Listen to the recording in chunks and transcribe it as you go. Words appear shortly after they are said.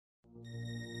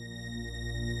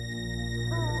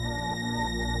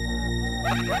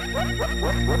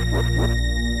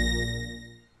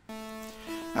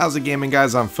How's it gaming,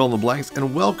 guys? I'm Fill in the Blanks,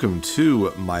 and welcome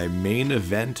to my main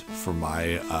event for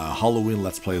my Halloween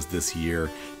Let's Plays this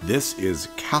year. This is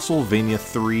Castlevania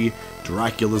 3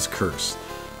 Dracula's Curse.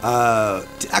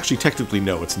 Actually, technically,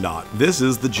 no, it's not. This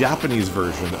is the Japanese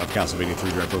version of Castlevania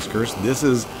 3 Dracula's Curse. This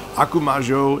is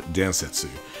Akumajo Densetsu.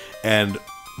 And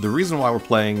the reason why we're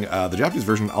playing the Japanese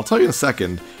version, I'll tell you in a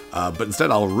second, but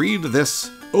instead I'll read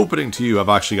this opening to you. I've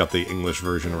actually got the English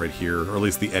version right here, or at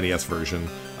least the NES version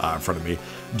in front of me.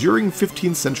 During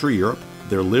 15th century Europe,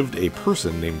 there lived a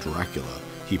person named Dracula.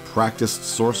 He practiced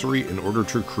sorcery in order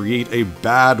to create a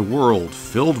bad world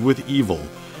filled with evil.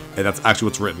 And that's actually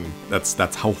what's written.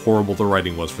 That's how horrible the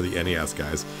writing was for the NES,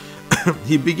 guys.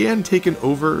 He began taking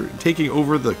over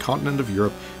the continent of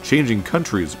Europe, changing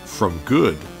countries from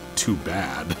good to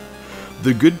bad.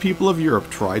 The good people of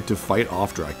Europe tried to fight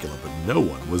off Dracula, but no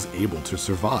one was able to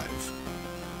survive.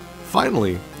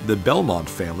 Finally, the Belmont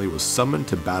family was summoned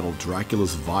to battle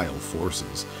Dracula's vile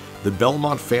forces. The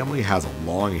Belmont family has a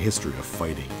long history of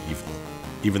fighting evil,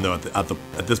 even though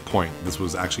at this point, this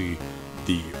was actually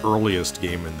the earliest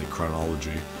game in the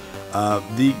chronology.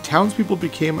 The townspeople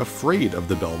became afraid of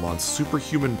the Belmonts'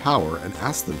 superhuman power and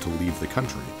asked them to leave the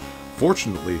country.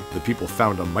 Fortunately, the people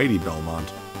found a mighty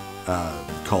Belmont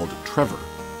called Trevor.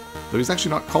 Though he's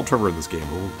actually not called Trevor in this game.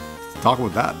 We'll talk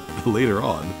about that later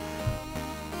on.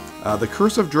 The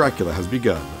curse of Dracula has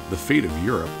begun. The fate of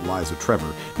Europe lies with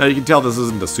Trevor. Now you can tell this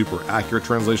isn't a super accurate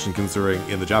translation, considering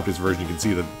in the Japanese version you can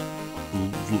see the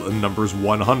number's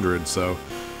 100, so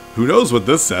who knows what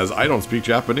this says? I don't speak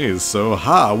Japanese, so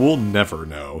we'll never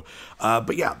know.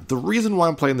 But yeah, the reason why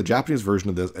I'm playing the Japanese version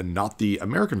of this and not the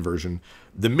American version,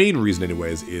 the main reason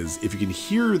anyways, is if you can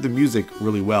hear the music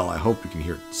really well, I hope you can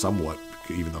hear it somewhat,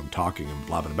 even though I'm talking and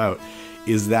blabbing about,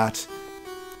 is that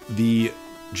the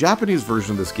Japanese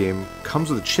version of this game comes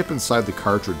with a chip inside the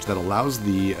cartridge that allows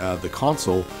the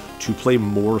console to play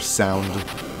more sound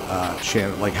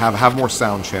channel, like have more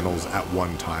sound channels at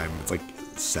one time. It's like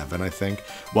 7, I think,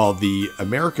 while the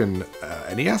American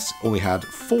NES only had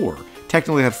 4.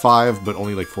 Technically had 5, but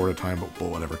only like 4 at a time, but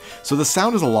whatever. So the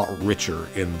sound is a lot richer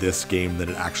in this game than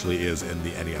it actually is in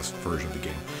the NES version of the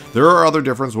game. There are other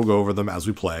differences, we'll go over them as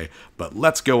we play, but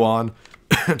let's go on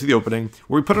to the opening,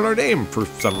 where we put in our name for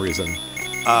some reason.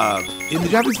 In the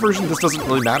Japanese version, this doesn't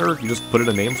really matter, you just put in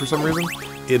a name for some reason.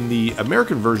 In the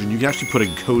American version, you can actually put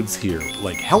in codes here,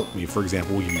 like help me, for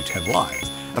example, will give you 10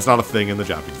 lives. That's not a thing in the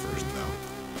Japanese version, though.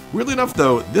 Weirdly enough,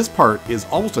 though, this part is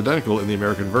almost identical in the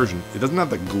American version. It doesn't have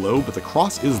the glow, but the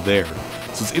cross is there.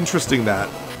 So it's interesting that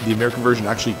the American version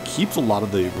actually keeps a lot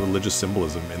of the religious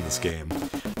symbolism in this game.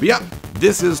 But yeah,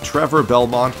 this is Trevor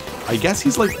Belmont. I guess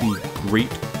he's like the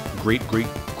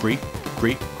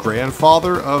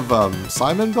great-grandfather of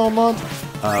Simon Belmont,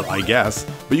 I guess.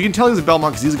 But you can tell he's a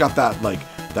Belmont because he's got that, like,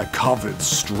 that confident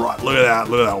strut. Look at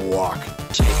that walk.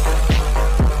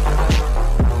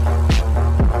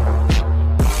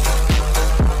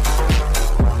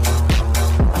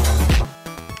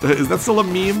 Is that still a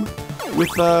meme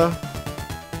with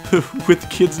with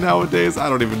kids nowadays? I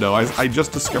don't even know. I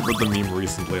just discovered the meme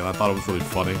recently, and I thought it was really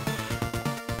funny.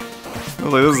 I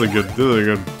was like, this is a good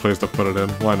place to put it in.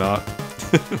 Why not?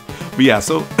 But yeah,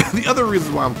 so the other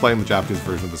reason why I'm playing the Japanese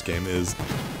version of this game is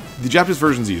the Japanese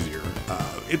version's easier.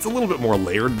 It's a little bit more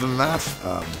layered than that,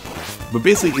 but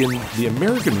basically in the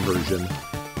American version,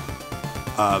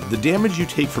 the damage you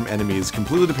take from enemies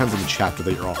completely depends on the chapter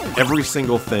that you're on. Every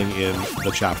single thing in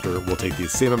the chapter will take the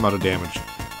same amount of damage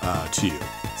to you.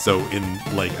 So in,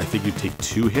 like, I think you take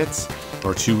 2 hits,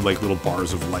 or 2, like, little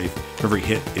bars of life for every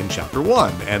hit in chapter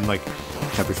 1, and, like,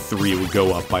 chapter 3 would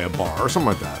go up by a bar, or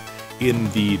something like that. In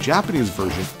the Japanese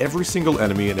version, every single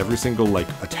enemy and every single, like,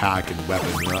 attack and weapon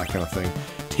and that kind of thing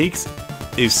takes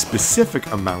a specific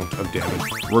amount of damage,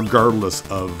 regardless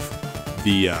of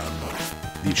the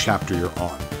chapter you're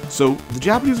on. So the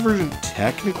Japanese version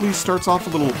technically starts off a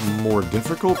little more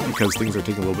difficult because things are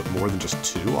taking a little bit more than just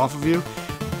 2 off of you,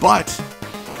 but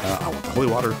I want the holy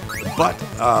water. But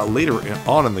later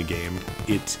on in the game,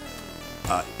 it's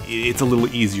a little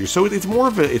easier. So it's more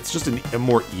of it's just a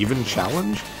more even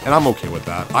challenge, and I'm okay with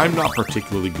that. I'm not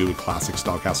particularly good with classic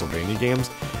style Castlevania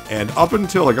games, and up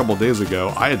until a couple days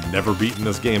ago, I had never beaten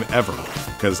this game ever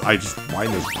because I just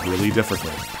find this really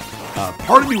difficult.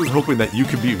 Part of me was hoping that You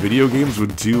Could Beat Video Games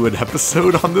would do an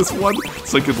episode on this one,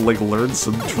 so I could, like, learn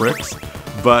some tricks,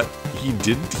 but he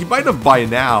didn't. He might have by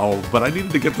now, but I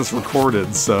needed to get this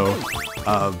recorded, so,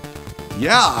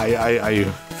 yeah,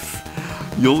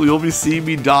 you'll be seeing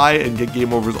me die and get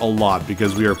game overs a lot,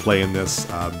 because we are playing this.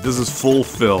 This is full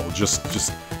fill,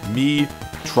 just me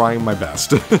trying my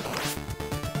best.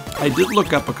 I did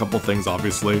look up a couple things,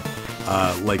 obviously,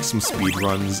 like some speed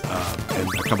runs and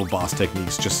a couple boss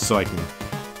techniques, just so I can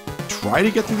try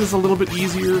to get through this a little bit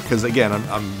easier. Because again,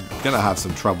 I'm gonna have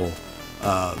some trouble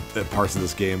at parts of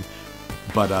this game.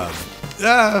 But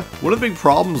one of the big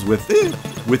problems with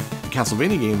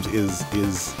Castlevania games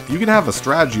is you can have a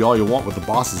strategy all you want with the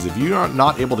bosses. If you are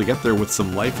not able to get there with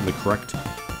some life and the correct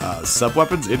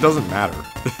sub-weapons, it doesn't matter.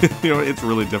 You know, it's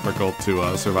really difficult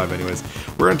to survive anyways.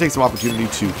 We're going to take some opportunity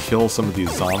to kill some of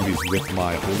these zombies with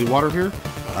my holy water here.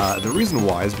 The reason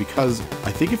why is because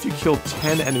I think if you kill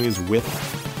 10 enemies with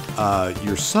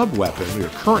your sub-weapon, your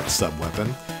current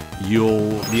sub-weapon,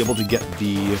 you'll be able to get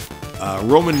the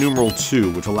Roman numeral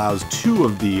 2, which allows 2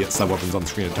 of the sub-weapons on the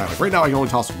screen at a time. Like right now I can only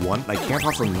toss 1, and I can't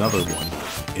toss another one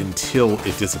until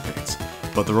it dissipates.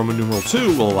 But the Roman numeral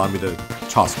 2 will allow me to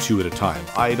toss 2 at a time.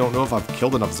 I don't know if I've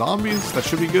killed enough zombies, that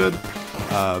should be good.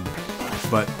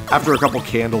 But after a couple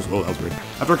candles, oh that was weird.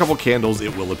 After a couple candles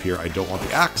it will appear. I don't want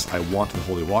the axe, I want the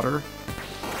holy water.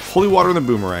 Holy water and the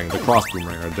boomerang, the cross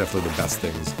boomerang are definitely the best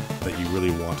things that you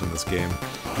really want in this game.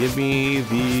 Give me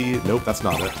the... Nope, that's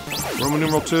not it. Roman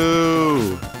numeral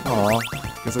 2! Aw,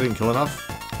 guess I didn't kill enough.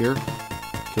 Here,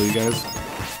 kill you guys.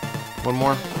 One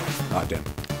more. Ah, damn.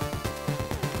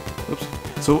 Oops.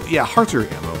 So, yeah, hearts are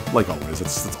ammo, like always.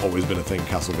 That's always been a thing in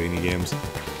Castlevania games.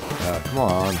 Come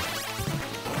on.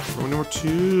 Roman number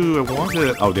 2, I want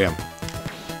it. Oh, damn.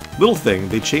 Little thing,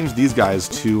 they changed these guys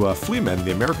to Flea Men,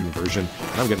 the American version,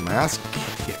 and I'm getting my ass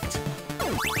kicked.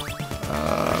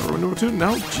 Roman number 2?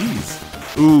 No? Jeez.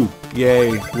 Ooh,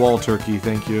 yay. Wall turkey,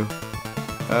 thank you.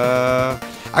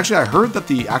 Actually, I heard that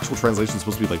the actual translation is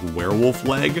supposed to be like werewolf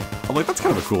leg. I'm like, that's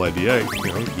kind of a cool idea, you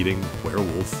know, eating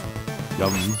werewolf.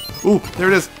 Yum. Ooh, there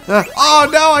it is. Oh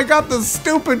no, I got the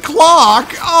stupid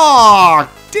clock! Oh,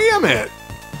 damn it!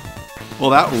 Well,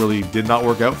 that really did not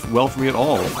work out well for me at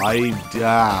all.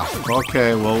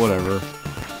 Okay, well, whatever.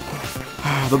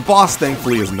 The boss,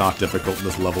 thankfully, is not difficult in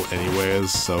this level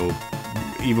anyways, so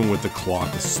even with the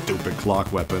clock, the stupid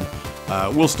clock weapon,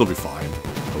 we'll still be fine,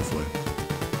 hopefully.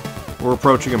 We're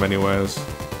approaching him anyways.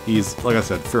 He's, like I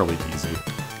said, fairly easy.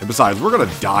 And besides, we're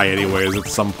gonna die anyways at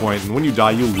some point, and when you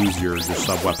die, you lose your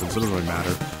sub-weapon, so it doesn't really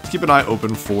matter. Just keep an eye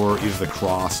open for either the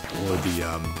cross or the,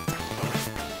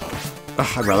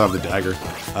 I'd rather have the dagger.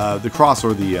 The cross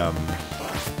or the, or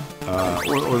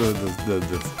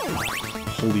the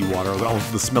holy water, or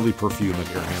the smelly perfume, like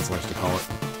Air Hands likes to call it.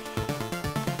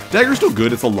 Dagger's still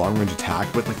good, it's a long-range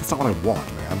attack, but like that's not what I want,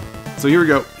 man. So here we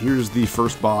go. Here's the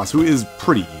first boss, who is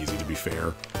pretty easy, to be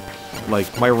fair.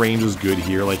 Like, my range is good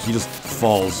here. Like, he just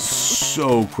falls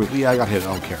so quickly. Yeah, I got hit,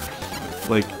 I don't care.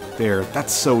 Like, there,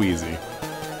 that's so easy.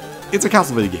 It's a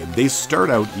Castlevania game. They start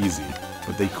out easy,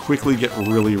 but they quickly get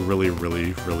really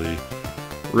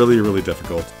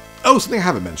difficult. Oh, something I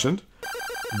haven't mentioned.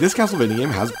 This Castlevania game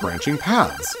has branching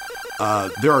paths.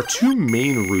 There are 2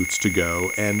 main routes to go,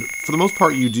 and for the most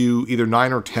part you do either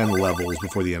 9 or 10 levels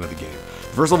before the end of the game.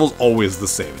 The first level is always the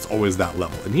same, it's always that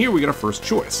level. And here we get our first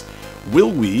choice.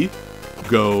 Will we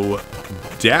go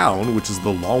down, which is the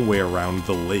long way around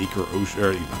the lake or ocean,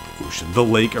 or not the ocean, the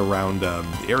lake around the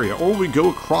area, or will we go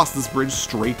across this bridge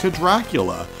straight to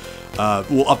Dracula?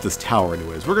 Well, up this tower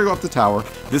anyways. We're gonna go up the tower.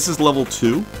 This is level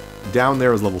 2, down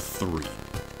there is level 3.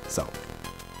 So,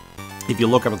 if you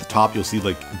look up at the top, you'll see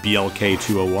like BLK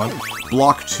 201,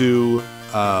 block 2,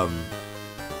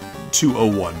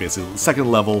 201, basically, second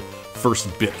level, first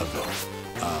bit of it.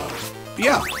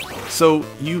 Yeah, so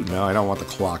no, I don't want the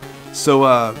clock.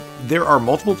 So there are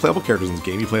multiple playable characters in this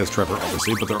game. You play as Trevor,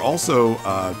 obviously, but there are also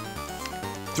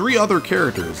 3 other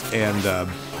characters, and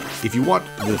if you want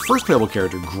the first playable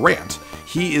character, Grant,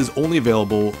 he is only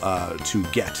available to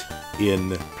get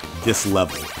in this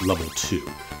level, level 2.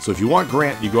 So if you want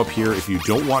Grant, you go up here. If you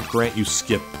don't want Grant, you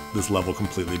skip this level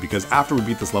completely, because after we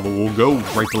beat this level, we'll go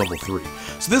right to level 3.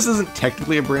 So this isn't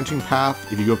technically a branching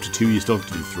path. If you go up to 2, you still have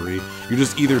to do 3. You're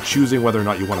just either choosing whether or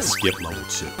not you want to skip level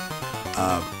 2.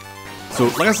 So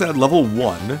like I said, level 1,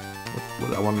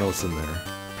 I want to know what's in there.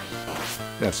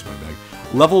 That's my bag.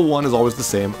 Level 1 is always the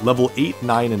same. Level 8,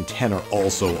 9, and 10 are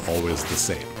also always the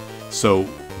same. So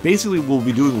basically we'll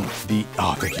be doing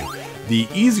the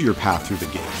easier path through the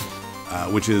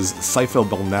game, which is Trevor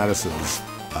Belmont's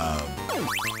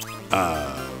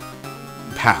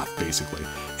path, basically.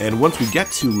 And once we get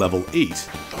to level 8,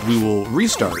 we will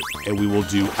restart and we will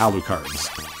do Alucard's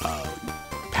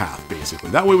path, basically.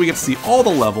 That way we get to see all the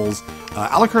levels.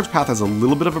 Alucard's path has a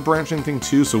little bit of a branching thing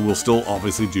too, so we'll still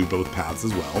obviously do both paths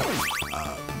as well.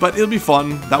 But it'll be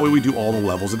fun. That way we do all the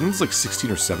levels. I think it's like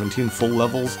 16 or 17 full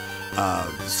levels.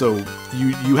 So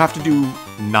you have to do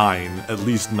 9, at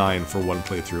least 9 for one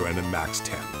playthrough, and then max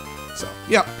 10. So,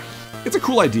 yeah. it's a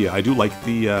cool idea. I do like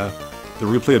the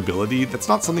replayability. That's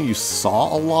not something you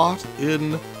saw a lot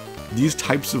in these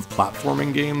types of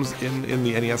platforming games in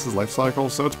the NES's life cycle,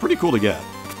 so it's pretty cool to get.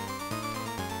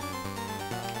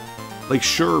 Like,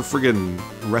 sure, friggin'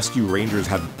 Rescue Rangers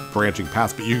had branching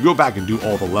paths, but you could go back and do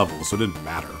all the levels, so it didn't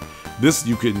matter. This,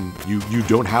 you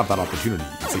don't have that opportunity.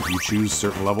 It's like you choose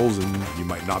certain levels and you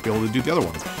might not be able to do the other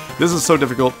ones. This is so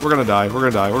difficult. We're gonna die, we're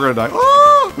gonna die, we're gonna die.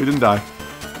 Oh! We didn't die.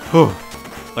 Whew.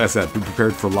 Like I said, be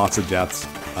prepared for lots of deaths.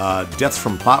 Deaths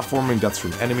from platforming, deaths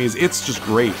from enemies. It's just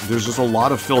great. There's just a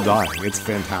lot of Phil dying. It's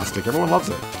fantastic. Everyone loves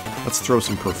it. Let's throw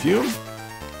some perfume.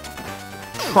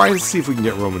 Try to see if we can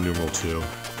get Roman numeral 2.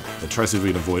 And try to see if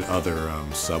we can avoid other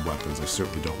sub-weapons. I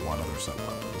certainly don't want other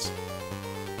sub-weapons.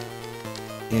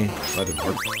 That didn't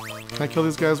work. Can I kill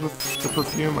these guys with the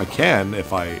perfume? I can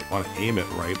if I want to aim it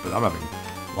right, but I'm having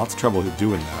lots of trouble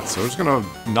doing that. So I'm just going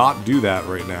to not do that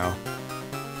right now.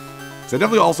 I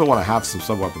definitely also want to have some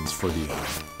sub-weapons for the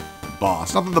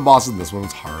boss. Not that the boss in this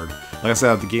one's hard. Like I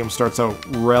said, the game starts out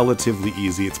relatively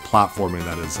easy. It's platforming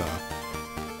that is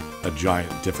a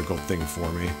giant difficult thing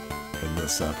for me in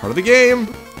this part of the game.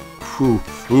 Whew.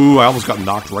 Ooh, I almost got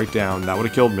knocked right down. That would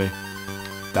have killed me.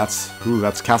 That's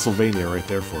Castlevania right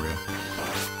there for you.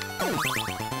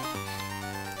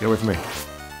 Get away from me.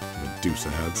 Deuce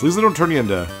of heads. At least they don't turn you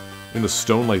into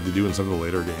stone like they do in some of the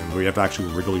later games, where you have to actually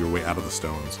wriggle your way out of the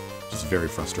stones. Just very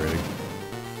frustrating.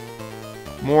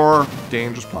 More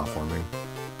dangerous platforming.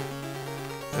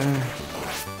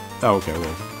 Oh, okay,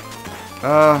 well.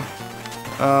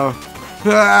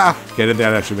 Okay, I didn't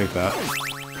actually make that.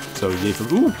 So, yay for...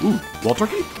 Ooh, wall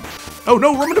turkey? Oh,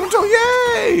 no, Roman numeral 2,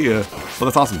 yay! Well,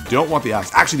 that's awesome. Don't want the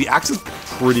axe. Actually, the axe is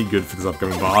pretty good for this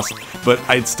upcoming boss, but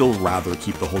I'd still rather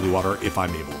keep the holy water if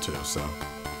I'm able to, so...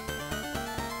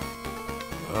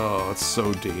 Oh, it's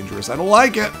so dangerous. I don't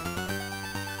like it!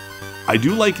 I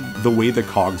do like the way the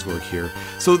cogs work here.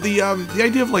 So the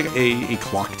idea of like a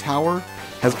clock tower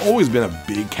has always been a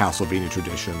big Castlevania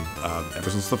tradition ever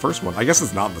since the first one. I guess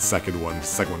it's not the second one. The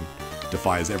second one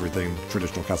defies everything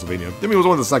traditional Castlevania. I mean, it was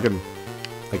one of the second,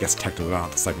 I guess technically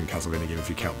not the second Castlevania game if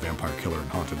you count Vampire Killer and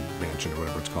Haunted Mansion or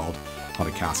whatever it's called,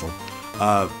 Haunted Castle.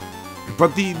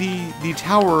 But the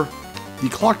tower, the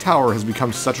clock tower has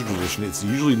become such a tradition. It's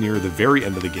usually near the very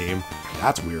end of the game.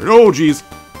 That's weird. Oh, geez.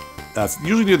 That's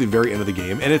usually near the very end of the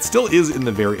game, and it still is in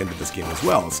the very end of this game as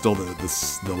well. It's still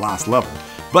the last level.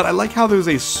 But I like how there's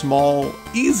a small,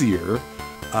 easier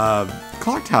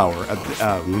clock tower at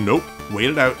the, nope, wait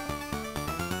it out.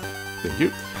 Thank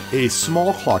you. A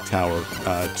small clock tower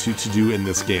to do in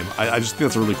this game. I just think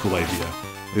that's a really cool idea.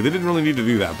 They didn't really need to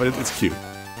do that, but it's cute.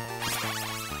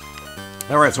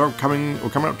 All right, so we're coming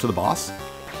up to the boss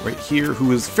right here,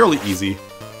 who is fairly easy.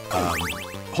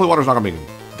 Holy water's not gonna make him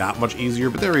that much easier,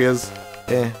 but there he is.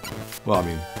 Well, I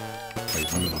mean,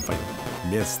 if I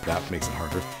miss, that makes it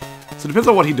harder. So it depends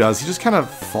on what he does. He just kind of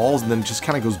falls and then just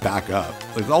kind of goes back up.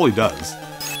 Like, all he does.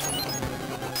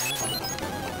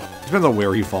 Depends on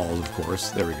where he falls, of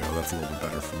course. There we go. That's a little bit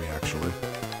better for me, actually.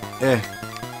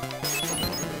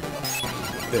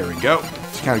 There we go.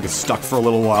 Just kind of gets stuck for a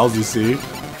little while, as you see.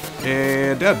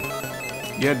 And dead.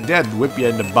 You're dead. Whip you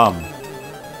in the bum.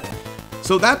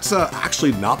 So that's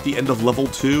actually not the end of level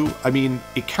 2. I mean,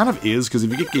 it kind of is, because if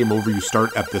you get game over, you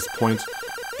start at this point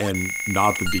and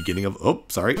not the beginning of... Oh,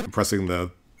 sorry. I'm pressing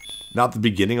the... Not the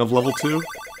beginning of level 2.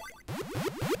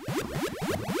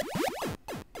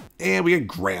 And we get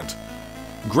Grant.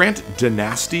 Grant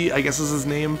Dynasty, I guess is his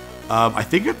name. I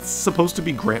think it's supposed to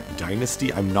be Grant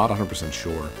Dynasty. I'm not 100%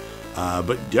 sure.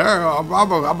 But yeah,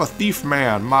 I'm a thief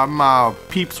man. My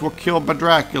peeps were killed by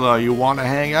Dracula. You want to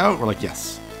hang out? We're like,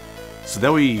 yes. So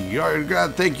then we,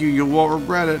 God, thank you, you won't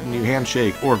regret it, and you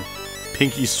handshake, or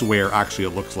pinky swear, actually, it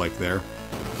looks like there.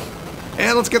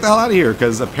 And let's get the hell out of here,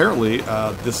 because apparently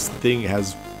this thing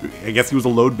has, I guess he was a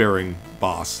load-bearing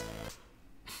boss.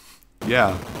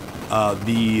 Yeah,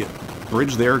 the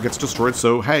bridge there gets destroyed,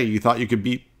 so hey, you thought you could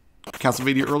beat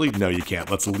Castlevania early? No, you can't.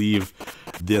 Let's leave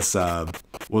this, what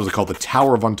was it called? The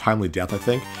Tower of Untimely Death, I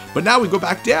think. But now we go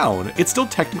back down. It's still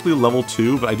technically level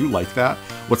 2, but I do like that.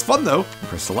 What's fun, though,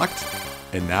 press select,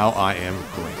 and now I am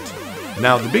Grant.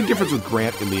 Now, the big difference with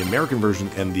Grant in the American version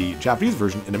and the Japanese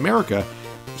version, in America,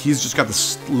 he's just got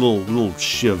this little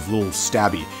shiv, little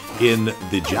stabby. In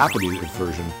the Japanese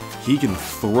version, he can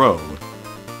throw,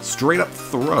 straight up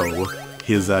throw,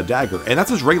 his dagger, and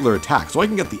that's his regular attack. So I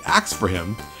can get the axe for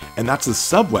him, and that's his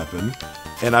sub-weapon,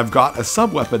 and I've got a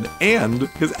sub-weapon and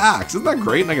his axe. Isn't that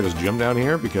great? And I can just jump down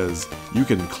here because you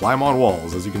can climb on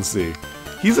walls, as you can see.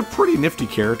 He's a pretty nifty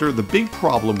character. The big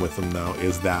problem with him, though,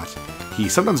 is that He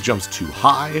sometimes jumps too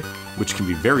high, which can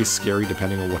be very scary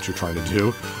depending on what you're trying to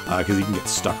do, because he can get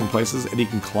stuck in places, and he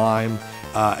can climb,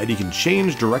 and he can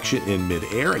change direction in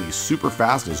mid-air, and he's super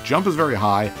fast, and his jump is very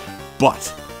high,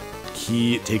 but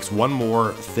he takes one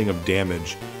more thing of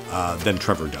damage than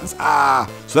Trevor does.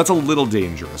 So that's a little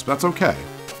dangerous, but that's okay.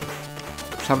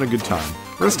 Just having a good time.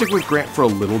 We're gonna stick with Grant for a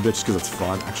little bit just because it's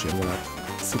fun. Actually, I'm gonna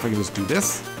see if I can just do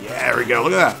this. Yeah, there we go,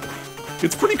 look at that.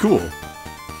 It's pretty cool.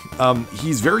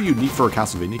 He's very unique for a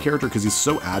Castlevania character because he's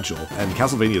so agile, and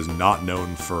Castlevania is not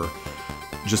known for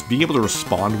just being able to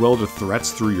respond well to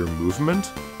threats through your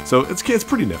movement. So it's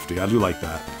pretty nifty, I do like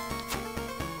that.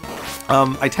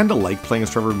 I tend to like playing as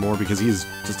Trevor more because he's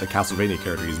just a Castlevania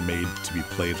character. He's made to be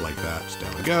played like that. Just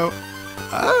down we go.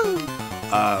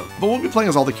 But we'll be playing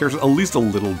as all the characters at least a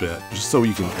little bit, just so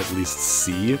you can at least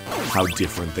see how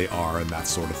different they are and that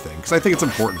sort of thing. Because I think it's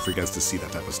important for you guys to see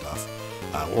that type of stuff.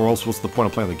 Or else what's the point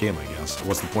of playing the game, I guess?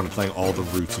 What's the point of playing all the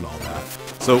routes and all that?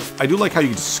 So I do like how you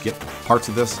can just skip parts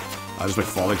of this just by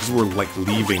falling, because we're like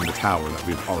leaving the tower that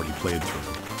we've already played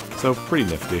through. So pretty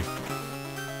nifty.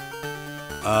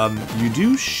 You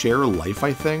do share life,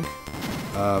 I think.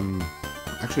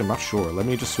 Actually, I'm not sure. Let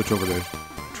me just switch over to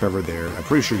Trevor there. I'm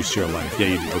pretty sure you share life. Yeah,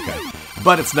 you do. Okay.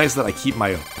 But it's nice that I keep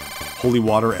my holy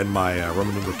water and my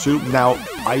Roman numeral 2. Now,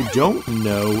 I don't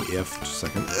know if... Just a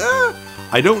second.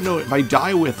 I don't know if I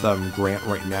die with Grant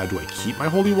right now, do I keep my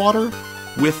holy water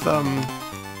with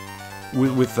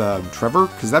Trevor?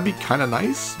 Because that'd be kind of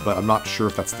nice, but I'm not sure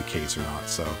if that's the case or not,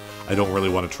 so I don't really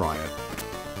want to try it.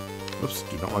 Oops,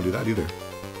 do not want to do that either.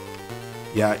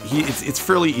 Yeah, it's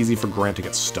fairly easy for Grant to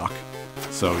get stuck,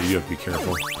 so you have to be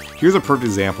careful. Here's a perfect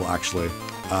example, actually.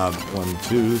 1,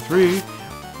 2, 3.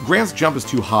 Grant's jump is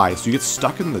too high, so you get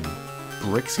stuck in the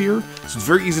bricks here, so it's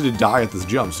very easy to die at this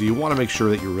jump, so you want to make sure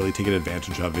that you're really taking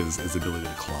advantage of his ability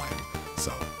to climb.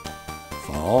 So,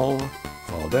 fall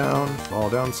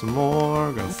down some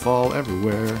more, gonna fall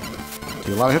everywhere. Take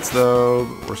a lot of hits though,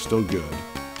 but we're still good.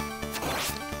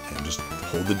 And just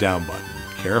hold the down button.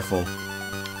 Careful.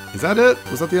 Is that it?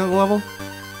 Was that the other level?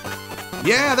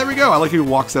 Yeah, there we go. I like how he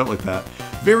walks out like that.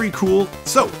 Very cool.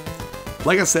 So,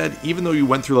 like I said, even though you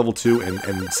went through level 2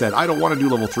 and said, I don't want to do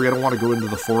level 3, I don't want to go into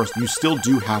the forest, you still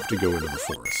do have to go into the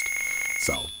forest.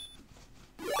 So,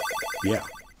 yeah.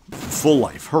 Full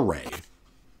life. Hooray.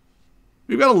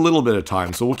 We've got a little bit of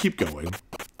time, so we'll keep going.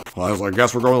 Well, I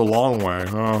guess we're going the long way.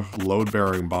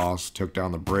 Load-bearing boss took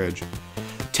down the bridge.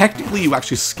 Technically, you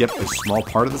actually skipped a small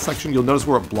part of the section. You'll notice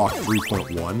we're at block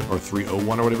 3.1, or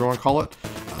 301, or whatever you want to call it.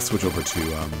 I'll switch over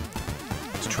to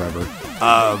Trevor.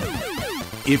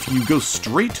 If you go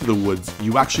straight to the woods,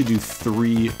 you actually do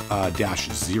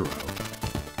 3-0.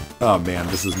 Oh man,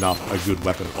 this is not a good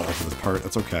weapon at all for this part.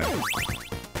 That's okay.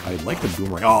 I like the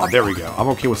boomerang. Oh, there we go. I'm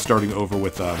okay with starting over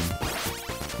with no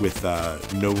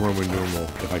Roman numeral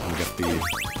if I can get the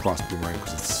cross boomerang,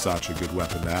 because it's such a good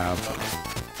weapon to have.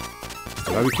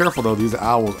 So gotta be careful though, these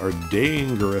owls are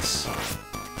dangerous.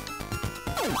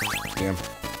 Damn.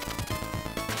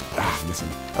 Ah, missing.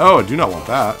 Oh, I do not want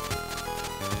that.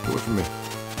 Get away from me.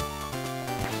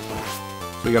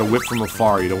 So you gotta whip from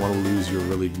afar, you don't want to lose your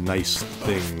really nice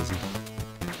things.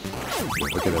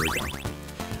 Okay, there we go.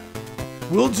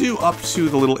 We'll do up to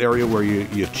the little area where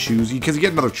you choose, because you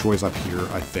get another choice up here,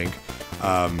 I think.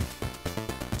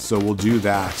 So we'll do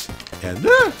that. And,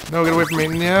 no, get away from me,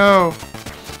 no!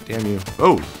 Damn you.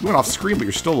 Oh, you went off screen, but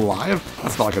you're still alive?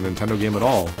 That's not like a Nintendo game at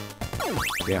all.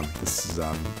 Damn, this is,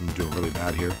 I'm doing really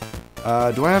bad here.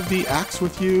 Do I have the axe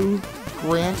with you,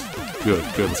 Grant? Good,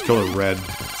 good. Let's kill a red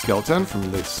skeleton from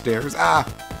the stairs. Ah!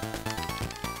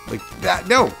 Like that?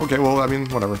 No! Okay, well, I mean,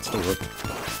 whatever. It still worked.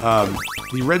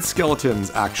 The red skeletons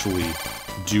actually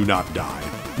do not die.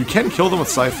 You can kill them with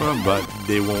Sypha, but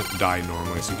they won't die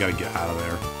normally, so you gotta get out of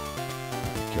there.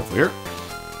 Careful here.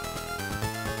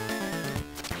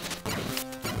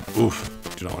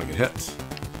 Oof. Do not want to get hit.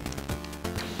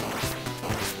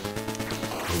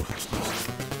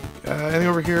 Oof. Anything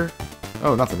over here?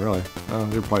 Oh, nothing really. Oh,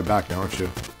 you're probably back now, aren't you?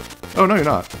 Oh, no, you're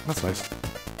not. That's nice.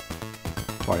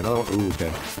 Probably another one. Ooh,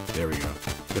 okay. There we go.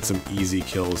 Get some easy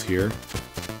kills here.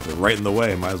 They're right in the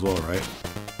way. Might as well, right?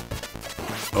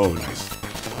 Oh, nice.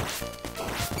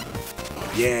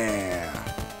 Yeah!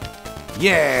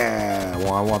 Yeah!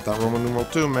 Well, I want that Roman numeral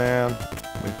 2, man.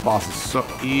 The boss is so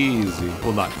easy.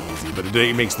 Well, not easy, but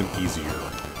it makes them easier.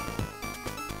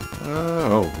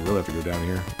 Oh, we really have to go down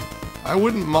here. I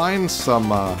wouldn't mind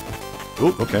some,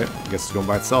 Oop, okay. I guess it's going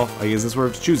by itself. Is this where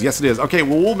to choose? Yes, it is. Okay,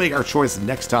 well, we'll make our choice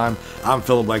next time. I'm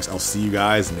Phil Blanks. I'll see you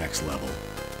guys next level.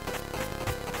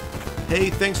 Hey,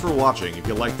 thanks for watching. If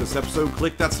you liked this episode,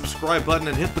 click that subscribe button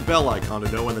and hit the bell icon to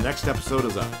know when the next episode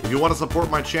is up. If you want to support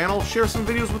my channel, share some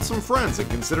videos with some friends and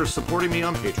consider supporting me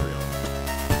on Patreon.